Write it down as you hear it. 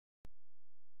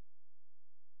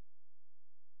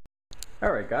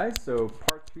Alright guys, so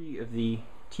part 3 of the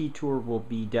tea tour will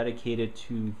be dedicated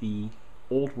to the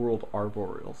Old World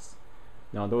Arboreals.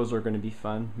 Now those are going to be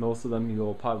fun. Most of them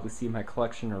you'll probably see in my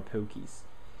collection are pokies.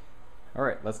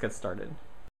 Alright, let's get started.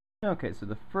 Okay, so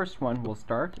the first one we'll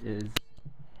start is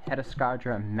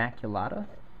Hedescadra maculata,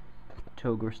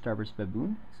 Togor starburst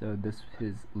baboon. So this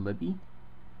is Libby,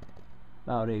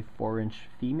 about a 4-inch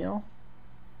female,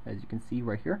 as you can see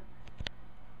right here.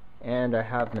 And I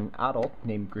have an adult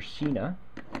named Grishina,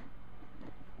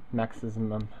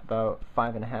 maximum about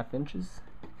 5.5 inches.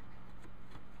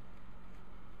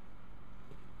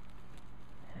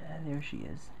 And there she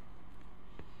is.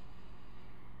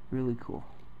 Really cool.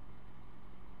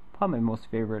 Probably my most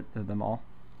favorite of them all.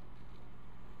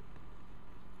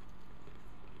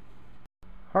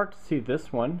 Hard to see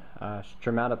this one,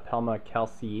 Stromatopelma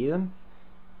calceatum,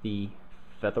 the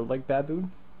feather-leg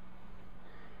baboon.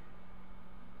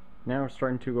 Now we're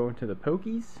starting to go into the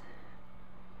pokies.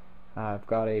 I've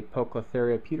got a Pokies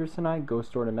petersoni,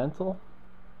 ghost ornamental,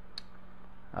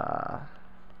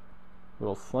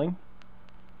 little sling,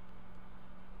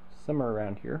 somewhere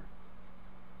around here.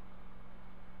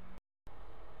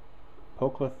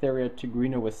 Pokies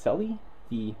tigrina wesselli,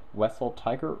 the Wessel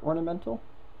tiger ornamental.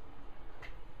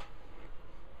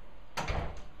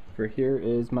 For here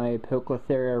is my Pokies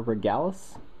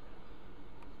p.regalis,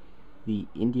 the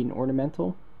Indian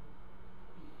ornamental.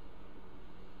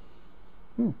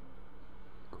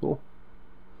 Cool.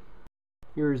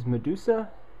 Here's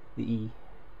Medusa, the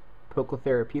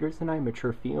Pokies petersoni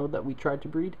mature female that we tried to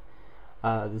breed.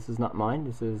 This is not mine,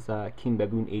 this is King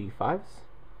Baboon 85's.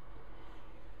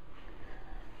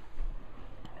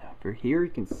 For here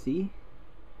you can see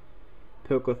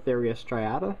Pokies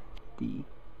striata, the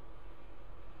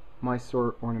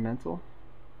Mysore ornamental,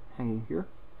 hanging here.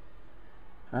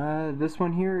 This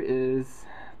one here is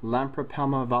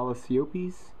Lampropelma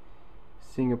valiciopes,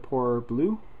 Singapore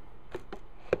blue.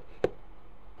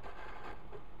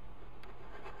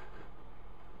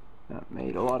 That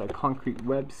made a lot of concrete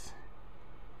webs.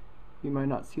 You might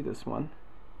not see this one.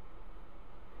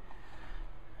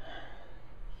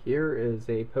 Here is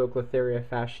a Pokies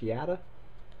fasciata,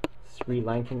 Sri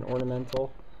Lankan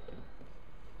ornamental.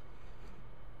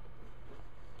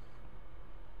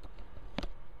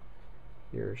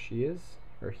 Here she is,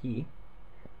 or he.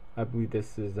 I believe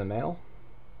this is a male.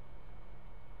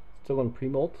 Still in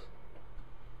pre-molt.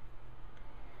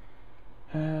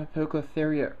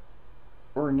 Pokies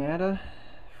ornata,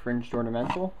 fringed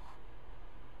ornamental.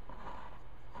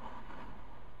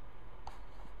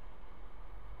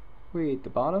 Way at the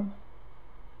bottom.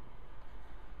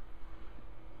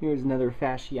 Here's another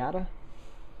fasciata,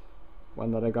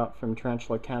 one that I got from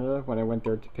Tarantula Canada when I went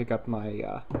there to pick up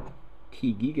my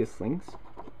p.regalis slings.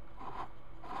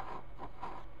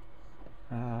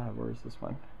 Where is this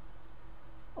one?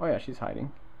 Oh yeah, she's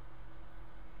hiding.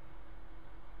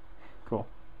 Cool.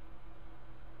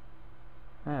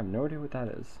 I have no idea what that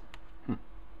is.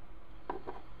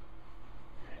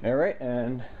 Alright,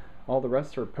 and all the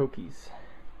rest are pokies.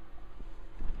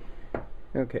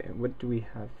 Okay, what do we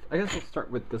have? I guess we'll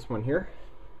start with this one here.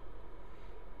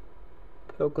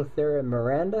 Pokies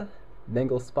miranda,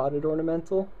 Bengal spotted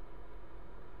ornamental.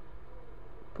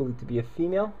 Believed to be a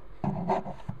female.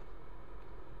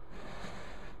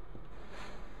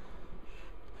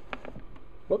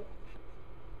 Whoop.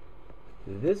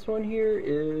 This one here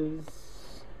is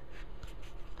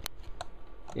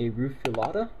a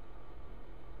rufulata,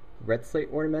 red slate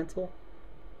ornamental.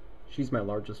 She's my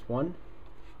largest one.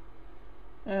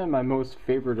 And my most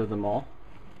favorite of them all.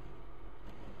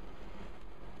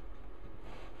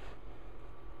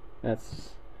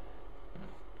 That's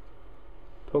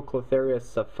Pokies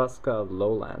saphusca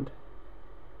lowland.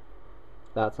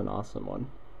 That's an awesome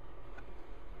one.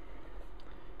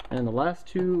 And the last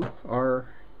two are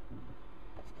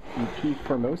the P.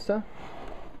 formosa.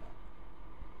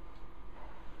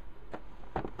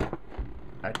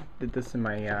 I did this in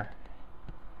my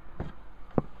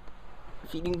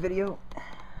feeding video.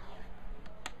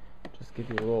 Just give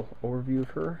you a little overview of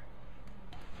her.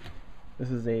 This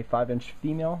is a 5-inch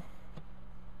female.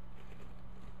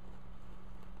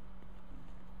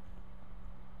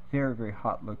 Very, very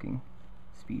hot looking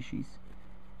species.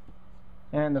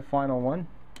 And the final one,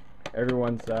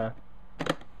 everyone's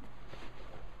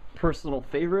personal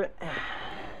favorite,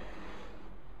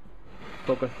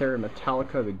 Pokies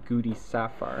metallica, the Goody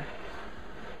sapphire.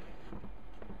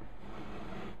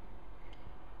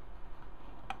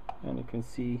 And you can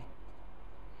see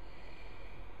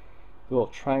the little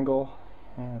triangle,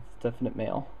 it's definite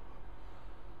male.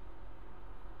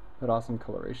 But awesome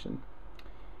coloration.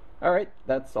 Alright,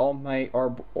 that's all my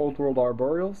Old World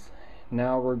Arboreals.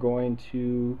 now we're going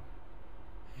to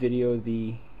video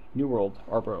the New World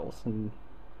Arboreals, and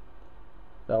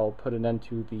that'll put an end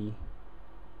to the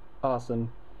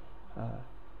awesome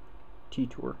tea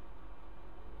tour.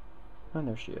 And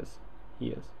there she is. He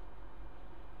is.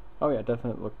 Oh yeah,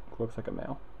 definitely looks like a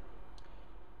male.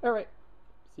 Alright,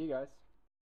 see you guys.